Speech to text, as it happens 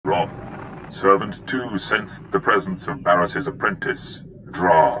Servant 2 sensed the presence of Barris's apprentice,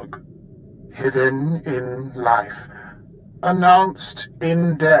 Drog. Hidden in life, announced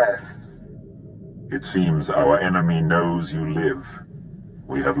in death. It seems our enemy knows you live.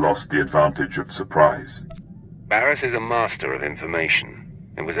 We have lost the advantage of surprise. Barris is a master of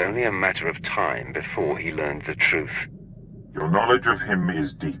information. It was only a matter of time before he learned the truth. Your knowledge of him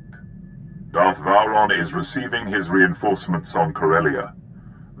is deep. Darth Vowron is receiving his reinforcements on Corellia.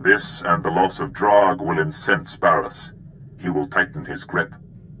 This and the loss of Drog will incense Barris. He will tighten his grip.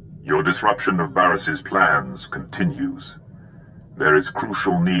 Your disruption of Barris's plans continues. There is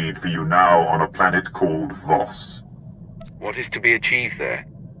crucial need for you now on a planet called Voss. What is to be achieved there?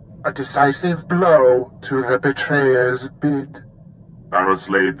 A decisive blow to the betrayer's bid. Barris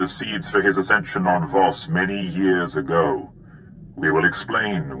laid the seeds for his ascension on Voss many years ago. We will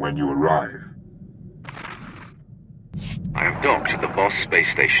explain when you arrive. I have docked at the Voss space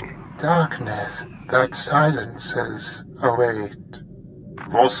station. Darkness that silences await.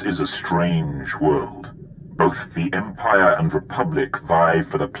 Voss is a strange world. Both the Empire and Republic vie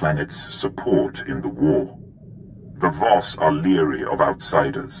for the planet's support in the war. The Voss are leery of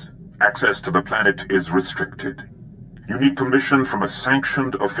outsiders. Access to the planet is restricted. You need permission from a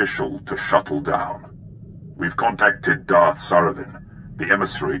sanctioned official to shuttle down. We've contacted Darth Saravin, the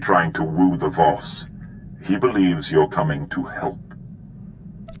emissary trying to woo the Voss. He believes you're coming to help.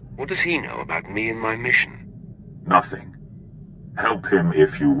 What does he know about me and my mission? Nothing. Help him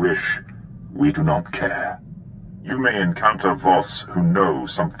if you wish. We do not care. You may encounter Voss who know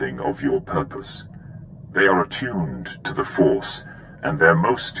something of your purpose. They are attuned to the Force, and their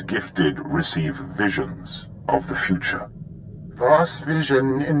most gifted receive visions of the future. Voss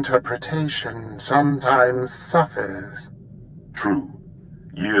vision interpretation sometimes suffers. True.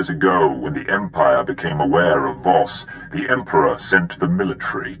 Years ago, when the Empire became aware of Voss, the Emperor sent the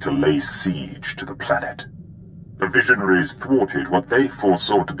military to lay siege to the planet. The visionaries thwarted what they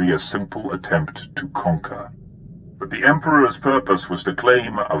foresaw to be a simple attempt to conquer. But the Emperor's purpose was to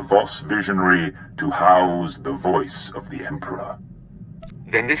claim a Voss visionary to house the voice of the Emperor.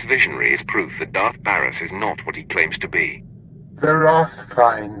 Then this visionary is proof that Darth Barris is not what he claims to be. The Wrath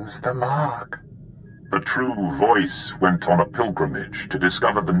finds the mark. The true voice went on a pilgrimage to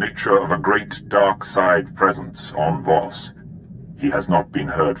discover the nature of a great dark side presence on Voss. He has not been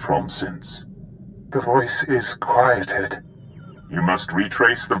heard from since. The voice is quieted. You must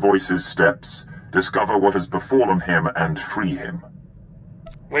retrace the voice's steps, discover what has befallen him, and free him.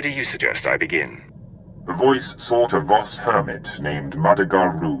 Where do you suggest I begin? The voice sought a Voss hermit named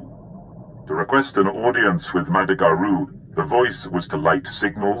Madigaru. To request an audience with Madigaru, the voice was to light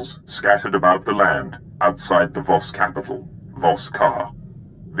signals scattered about the land outside the Voss capital, Voss-Ka.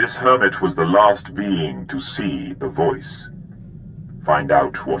 This hermit was the last being to see the voice. Find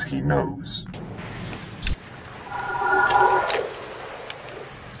out what he knows.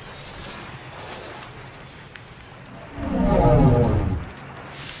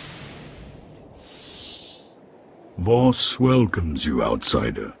 Voss welcomes you,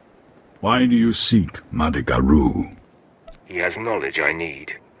 outsider. Why do you seek Madigaru? He has knowledge I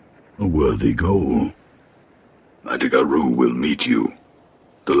need. A worthy goal. Madigaru will meet you.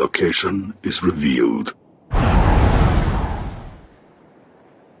 The location is revealed.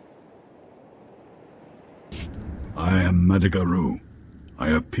 I am Madigaru. I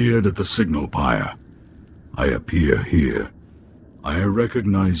appeared at the signal pyre. I appear here. I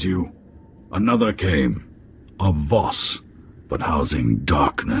recognize you. Another came. A Voss, but housing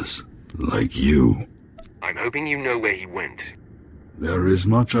darkness, like you. I'm hoping you know where he went. There is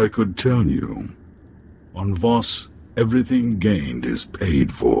much I could tell you. On Voss, everything gained is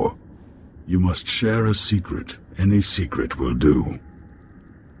paid for. You must share a secret. Any secret will do.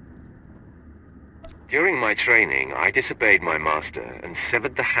 During my training, I disobeyed my master and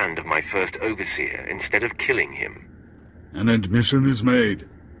severed the hand of my first overseer instead of killing him. An admission is made.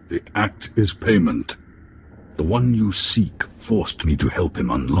 The act is payment. The one you seek forced me to help him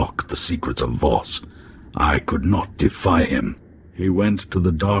unlock the secrets of Voss. I could not defy him. He went to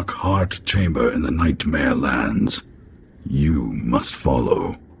the Dark Heart Chamber in the Nightmare Lands. You must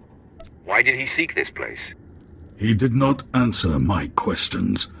follow. Why did he seek this place? He did not answer my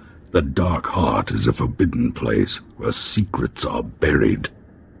questions. The Dark Heart is a forbidden place where secrets are buried.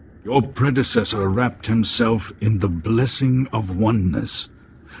 Your predecessor wrapped himself in the blessing of oneness.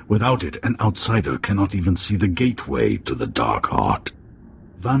 Without it, an outsider cannot even see the gateway to the Dark Heart.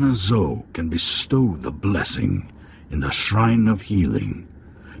 Vanna Zo can bestow the blessing in the Shrine of Healing.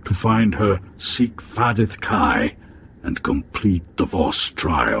 To find her, seek Fadith Kai and complete the Voss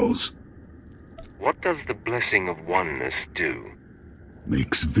trials. What does the blessing of oneness do?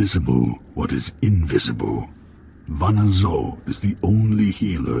 makes visible what is invisible. Vanazo is the only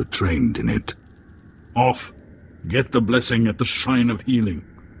healer trained in it. Off! Get the blessing at the Shrine of Healing.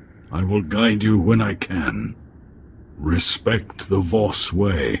 I will guide you when I can. Respect the Voss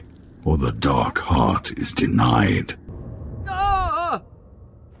way, or the Dark Heart is denied.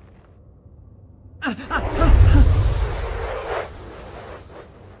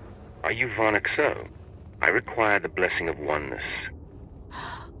 Are you Vonaxo? I require the blessing of oneness.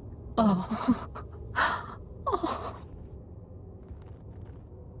 Oh.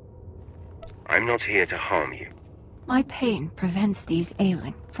 I'm not here to harm you. My pain prevents these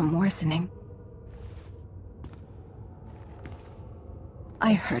ailing from worsening.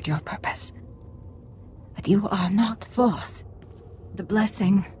 I heard your purpose. But you are not Voss. The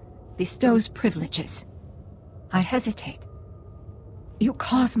blessing bestows privileges. I hesitate. You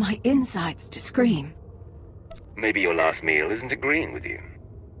cause my insides to scream. Maybe your last meal isn't agreeing with you.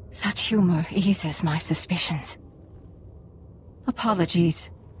 Such humor eases my suspicions.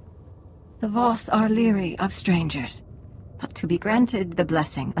 Apologies. The Voss are leery of strangers. But to be granted the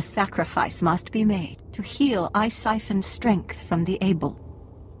blessing, a sacrifice must be made. To heal, I siphon strength from the able.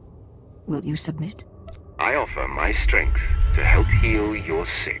 Will you submit? I offer my strength to help heal your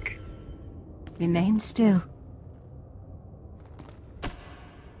sick. Remain still.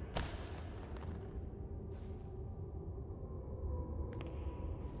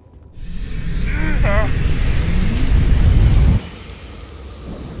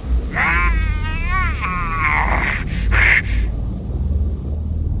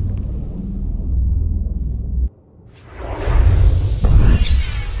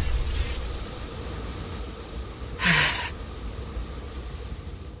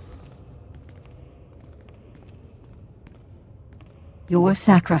 Your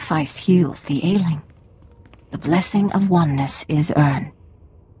sacrifice heals the ailing. The blessing of oneness is earned.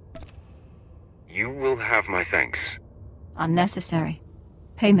 You will have my thanks. Unnecessary.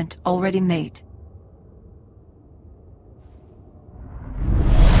 Payment already made.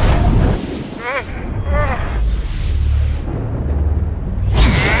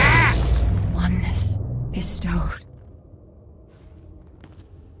 Oneness bestowed.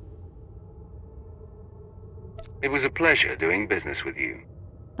 It was a pleasure doing business with you.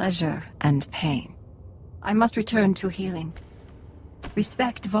 Pleasure and pain. I must return to healing.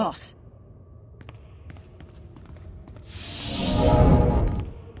 Respect Voss.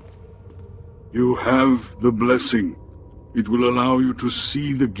 You have the blessing. It will allow you to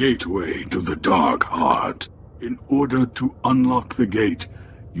see the gateway to the Dark Heart. In order to unlock the gate,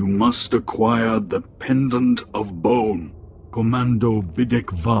 you must acquire the Pendant of Bone. Commando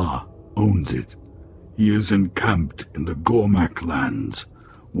Bidek Va owns it. He is encamped in the Gormak lands,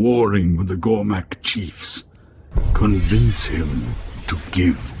 warring with the Gormak chiefs. Convince him to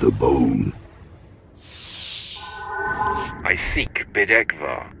give the bone. I seek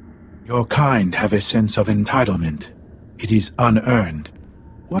Bidekvar. Your kind have a sense of entitlement. It is unearned.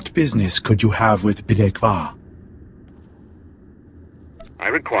 What business could you have with Bidekvar? I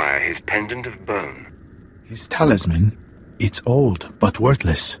require his pendant of bone. His talisman? It's old, but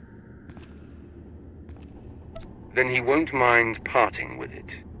worthless. Then he won't mind parting with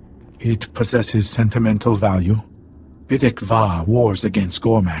it. It possesses sentimental value. Bidekvar wars against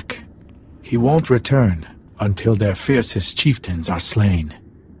Gormak. He won't return until their fiercest chieftains are slain.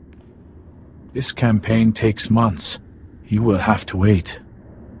 This campaign takes months. You will have to wait.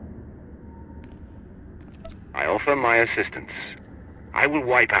 I offer my assistance. I will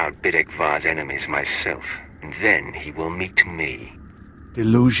wipe out Bidekvar's enemies myself, and then he will meet me.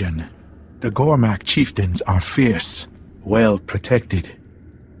 Delusion. The Gormak chieftains are fierce, well protected.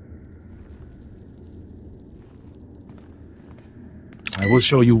 I will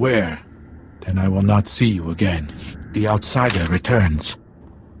show you where. Then I will not see you again. The outsider returns.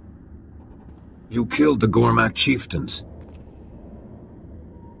 You killed the Gormak chieftains.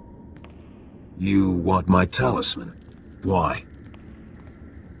 You want my talisman. Why?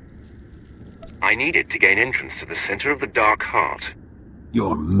 I need it to gain entrance to the center of the Dark Heart.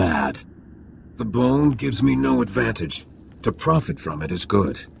 You're mad. The bone gives me no advantage. To profit from it is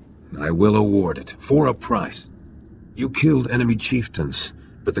good. I will award it, for a price. You killed enemy chieftains,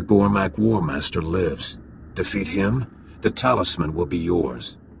 but the Gormak War Master lives. Defeat him, the talisman will be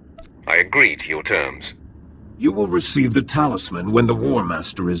yours. I agree to your terms. You will receive the talisman when the War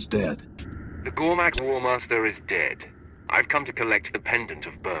Master is dead. The Gormak War Master is dead. I've come to collect the Pendant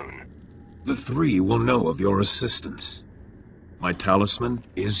of Bone. The three will know of your assistance. My talisman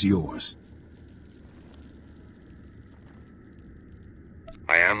is yours.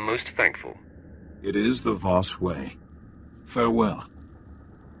 I am most thankful. It is the Voss way. Farewell.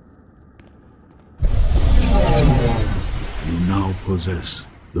 possess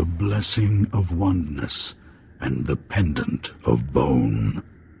the blessing of oneness and the pendant of bone.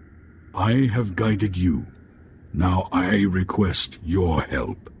 I have guided you. Now I request your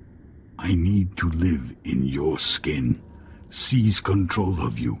help. I need to live in your skin, seize control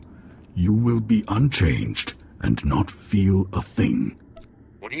of you. You will be unchanged and not feel a thing.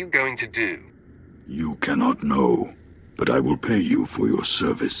 What are you going to do? You cannot know, but I will pay you for your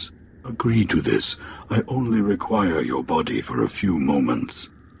service. Agree to this. I only require your body for a few moments.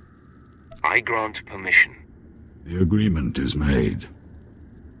 I grant permission. The agreement is made.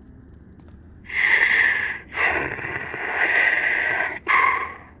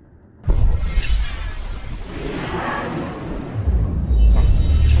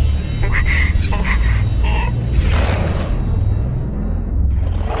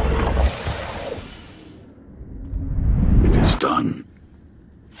 It is done.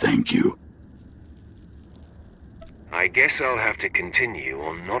 Thank you. I guess I'll have to continue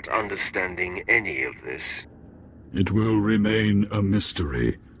on not understanding any of this. It will remain a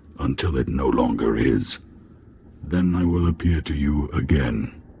mystery until it no longer is. Then I will appear to you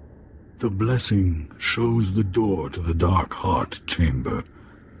again. The blessing shows the door to the Dark Heart chamber.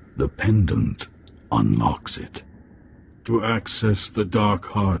 The pendant unlocks it. To access the Dark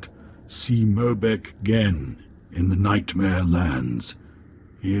Heart, see Murbeck Gen in the Nightmare Lands.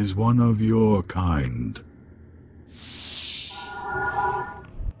 He is one of your kind.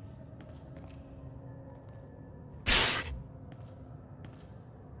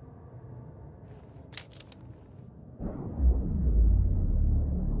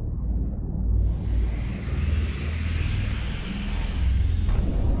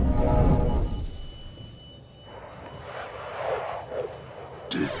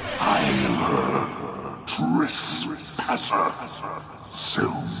 Trespasser,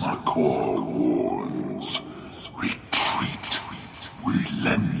 SWTOR warns. Retreat,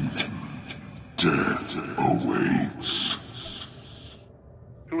 relent, death awaits.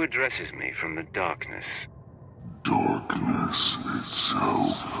 Who addresses me from the darkness? Darkness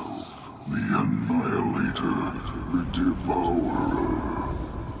itself, the Annihilator, the Devourer,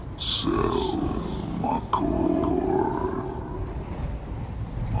 SWTOR.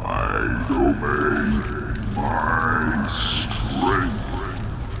 My domain, my strength.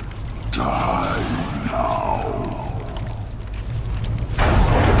 Die now.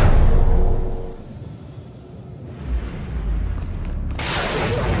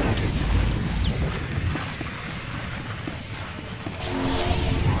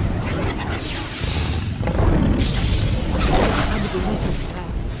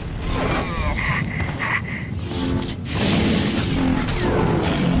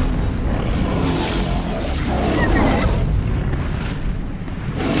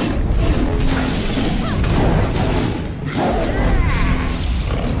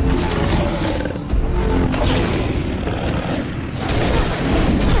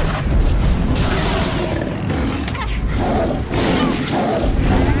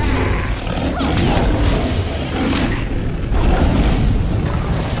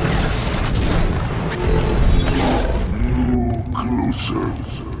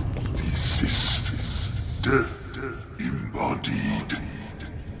 This is death embodied,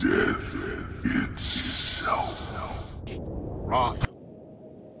 death itself. Wrath,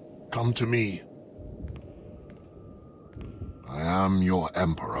 come to me. I am your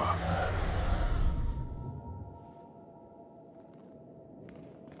Emperor.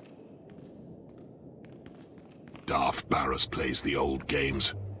 Darth Barris plays the old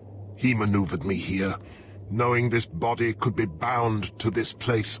games. He maneuvered me here, knowing this body could be bound to this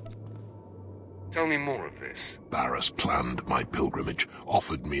place. Tell me more of this. Barris planned my pilgrimage,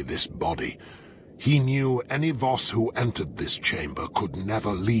 offered me this body. He knew any Voss who entered this chamber could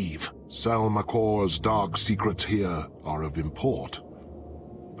never leave. Selmacor's dark secrets here are of import.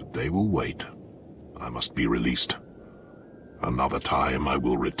 But they will wait. I must be released. Another time I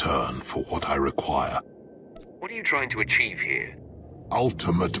will return for what I require. What are you trying to achieve here?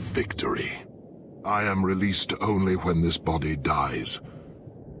 Ultimate victory. I am released only when this body dies.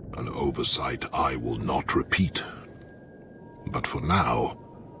 An oversight I will not repeat. But for now,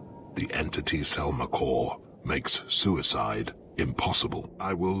 the entity Selmacor makes suicide impossible.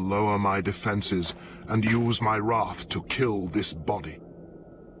 I will lower my defenses and use my wrath to kill this body.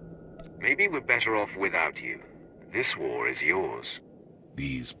 Maybe we're better off without you. This war is yours.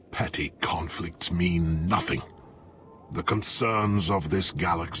 These petty conflicts mean nothing. The concerns of this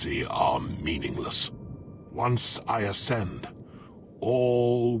galaxy are meaningless. Once I ascend,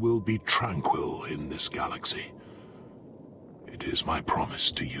 all will be tranquil in this galaxy. It is my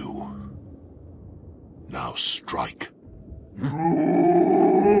promise to you. Now strike.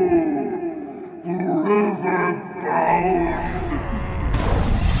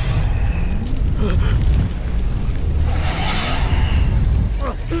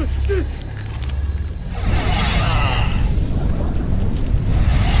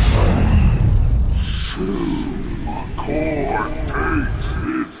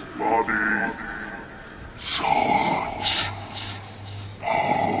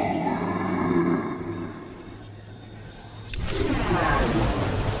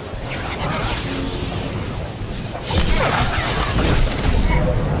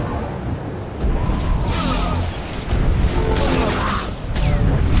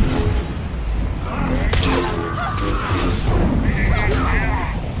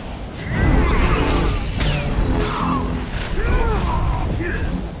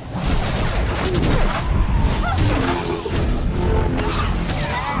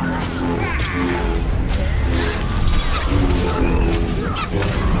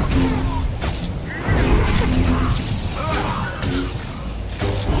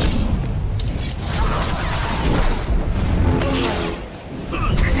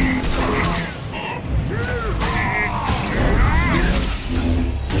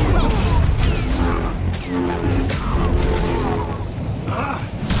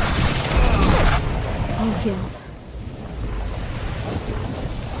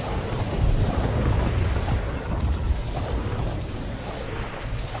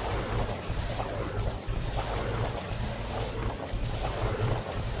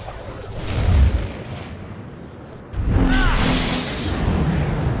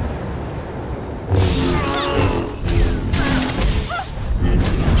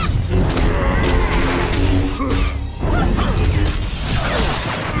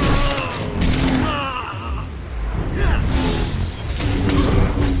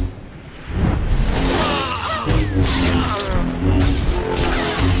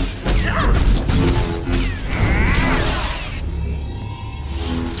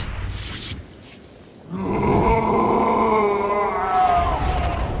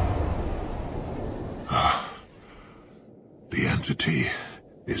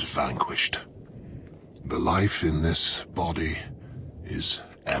 Is vanquished. The life in this body is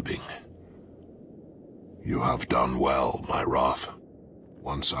ebbing. You have done well, my Wrath.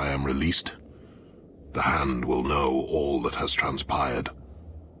 Once I am released, the Hand will know all that has transpired.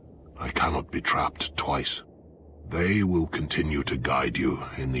 I cannot be trapped twice. They will continue to guide you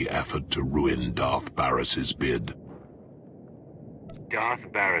in the effort to ruin Darth Barris's bid.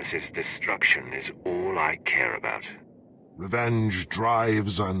 Darth Barris's destruction is all I care about. Revenge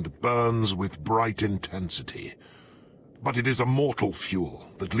drives and burns with bright intensity. But it is a mortal fuel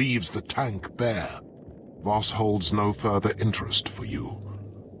that leaves the tank bare. Voss holds no further interest for you.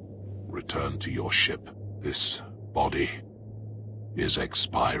 Return to your ship. This body is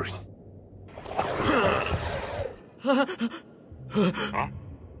expiring. Huh?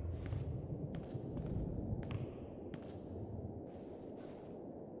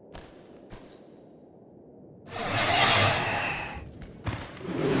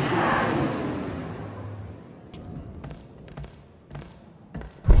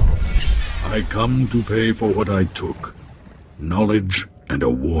 I come to pay for what I took. Knowledge and a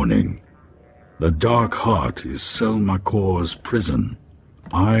warning. The Dark Heart is Selmacor's prison.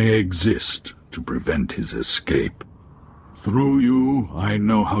 I exist to prevent his escape. Through you, I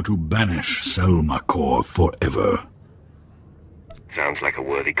know how to banish Selmacor forever. Sounds like a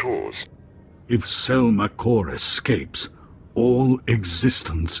worthy cause. If Selmacor escapes, all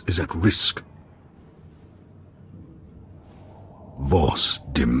existence is at risk. Voss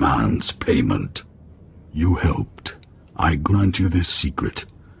demands payment. You helped. I grant you this secret.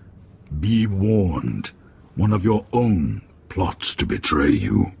 Be warned. One of your own plots to betray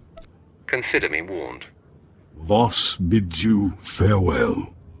you. Consider me warned. Voss bids you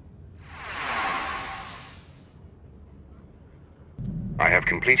farewell. I have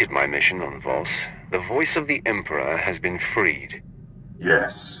completed my mission on Voss. The voice of the Emperor has been freed.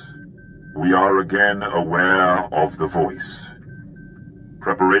 Yes. We are again aware of the voice.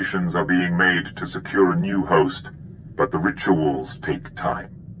 Preparations are being made to secure a new host, but the rituals take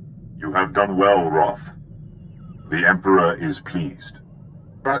time. You have done well, Wrath. The Emperor is pleased.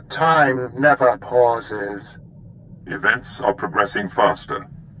 But time never pauses. Events are progressing faster.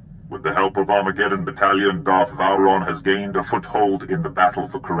 With the help of Armageddon Battalion, Darth Vowron has gained a foothold in the battle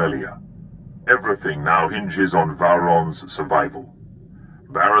for Corellia. Everything now hinges on Vowron's survival.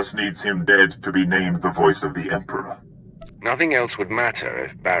 Barris needs him dead to be named the voice of the Emperor. Nothing else would matter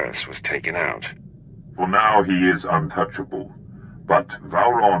if Barris was taken out. For now he is untouchable, but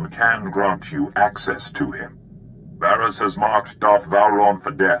Vowron can grant you access to him. Varys has marked Darth Vowron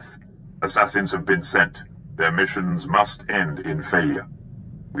for death. Assassins have been sent. Their missions must end in failure.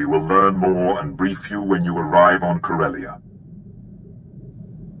 We will learn more and brief you when you arrive on Corellia.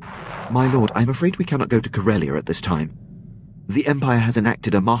 My lord, I'm afraid we cannot go to Corellia at this time. The Empire has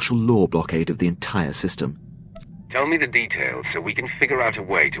enacted a martial law blockade of the entire system. Tell me the details so we can figure out a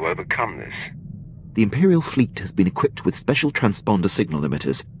way to overcome this. The Imperial fleet has been equipped with special transponder signal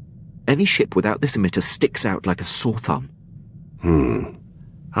emitters. Any ship without this emitter sticks out like a sore thumb.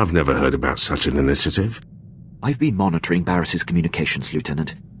 I've never heard about such an initiative. I've been monitoring Barris's communications,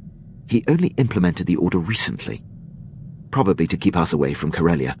 Lieutenant. He only implemented the order recently. Probably to keep us away from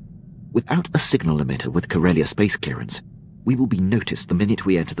Corellia. Without a signal emitter with Corellia space clearance, we will be noticed the minute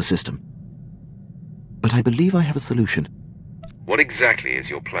we enter the system. But I believe I have a solution. What exactly is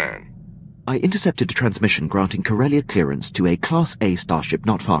your plan? I intercepted a transmission granting Corellia clearance to a Class A starship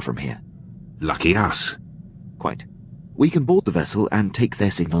not far from here. Lucky us. Quite. We can board the vessel and take their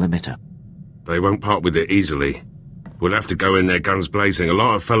signal emitter. They won't part with it easily. We'll have to go in there guns blazing. A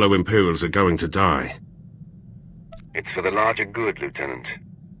lot of fellow Imperials are going to die. It's for the larger good, Lieutenant.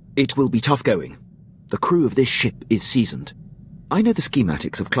 It will be tough going. The crew of this ship is seasoned. I know the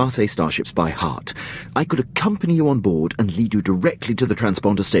schematics of Class A starships by heart. I could accompany you on board and lead you directly to the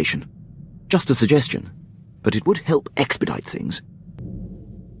transponder station. Just a suggestion, but it would help expedite things.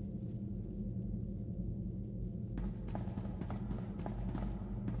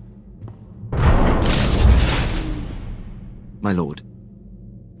 My lord,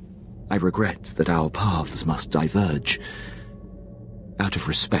 I regret that our paths must diverge. Out of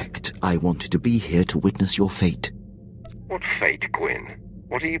respect, I wanted to be here to witness your fate. What fate, Quinn?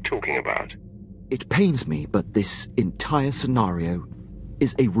 What are you talking about? It pains me, but this entire scenario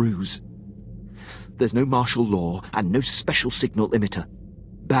is a ruse. There's no martial law and no special signal emitter.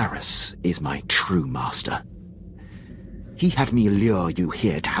 Barris is my true master. He had me lure you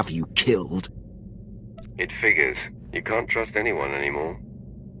here to have you killed. It figures. You can't trust anyone anymore.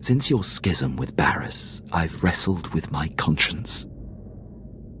 Since your schism with Barris, I've wrestled with my conscience.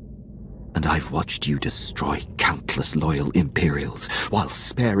 And I've watched you destroy countless loyal Imperials while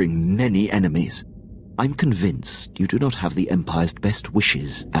sparing many enemies. I'm convinced you do not have the Empire's best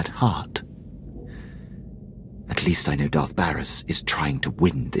wishes at heart. At least I know Darth Barris is trying to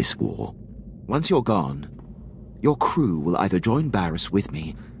win this war. Once you're gone, your crew will either join Barris with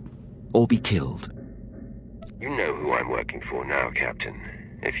me or be killed. You know who I'm working for now, Captain.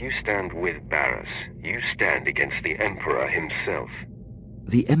 If you stand with Barris, you stand against the Emperor himself.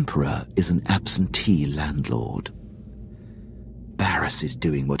 The Emperor is an absentee landlord. Barris is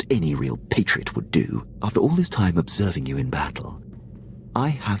doing what any real patriot would do after all his time observing you in battle. I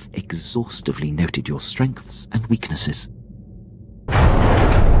have exhaustively noted your strengths and weaknesses.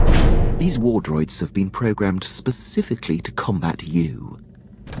 These war droids have been programmed specifically to combat you.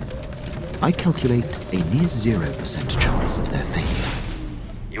 I calculate a near 0% chance of their failure.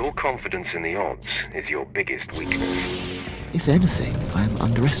 Your confidence in the odds is your biggest weakness. If anything, I am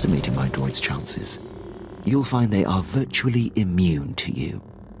underestimating my droid's chances. You'll find they are virtually immune to you.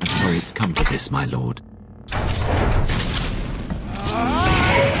 I'm sorry it's come to this, my lord.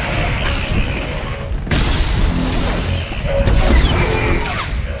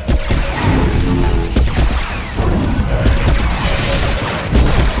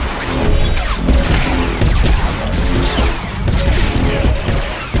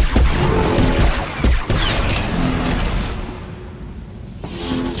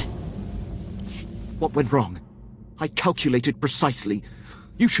 What went wrong? I calculated precisely.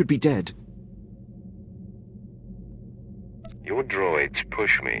 You should be dead. Your droids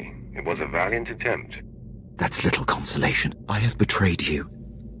push me. It was a valiant attempt. That's little consolation. I have betrayed you.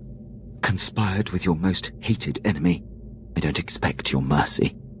 Conspired with your most hated enemy. I don't expect your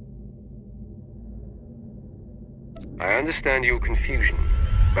mercy. I understand your confusion.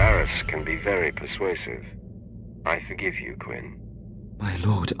 Barris can be very persuasive. I forgive you, Quinn. My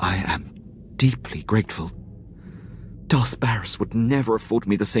lord, I am deeply grateful. Darth Barris would never afford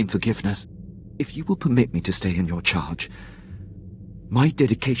me the same forgiveness. If you will permit me to stay in your charge, my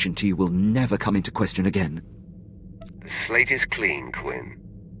dedication to you will never come into question again. The slate is clean, Quinn.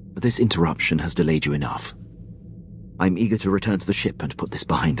 This interruption has delayed you enough. I'm eager to return to the ship and put this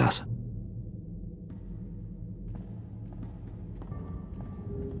behind us.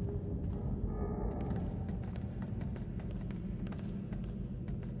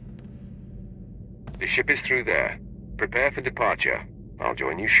 The ship is through there. Prepare for departure. I'll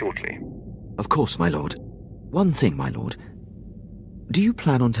join you shortly. Of course, my lord. One thing, my lord. Do you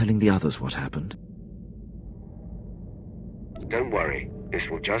plan on telling the others what happened? Don't worry. This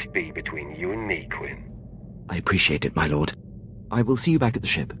will just be between you and me, Quinn. I appreciate it, my lord. I will see you back at the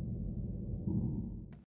ship.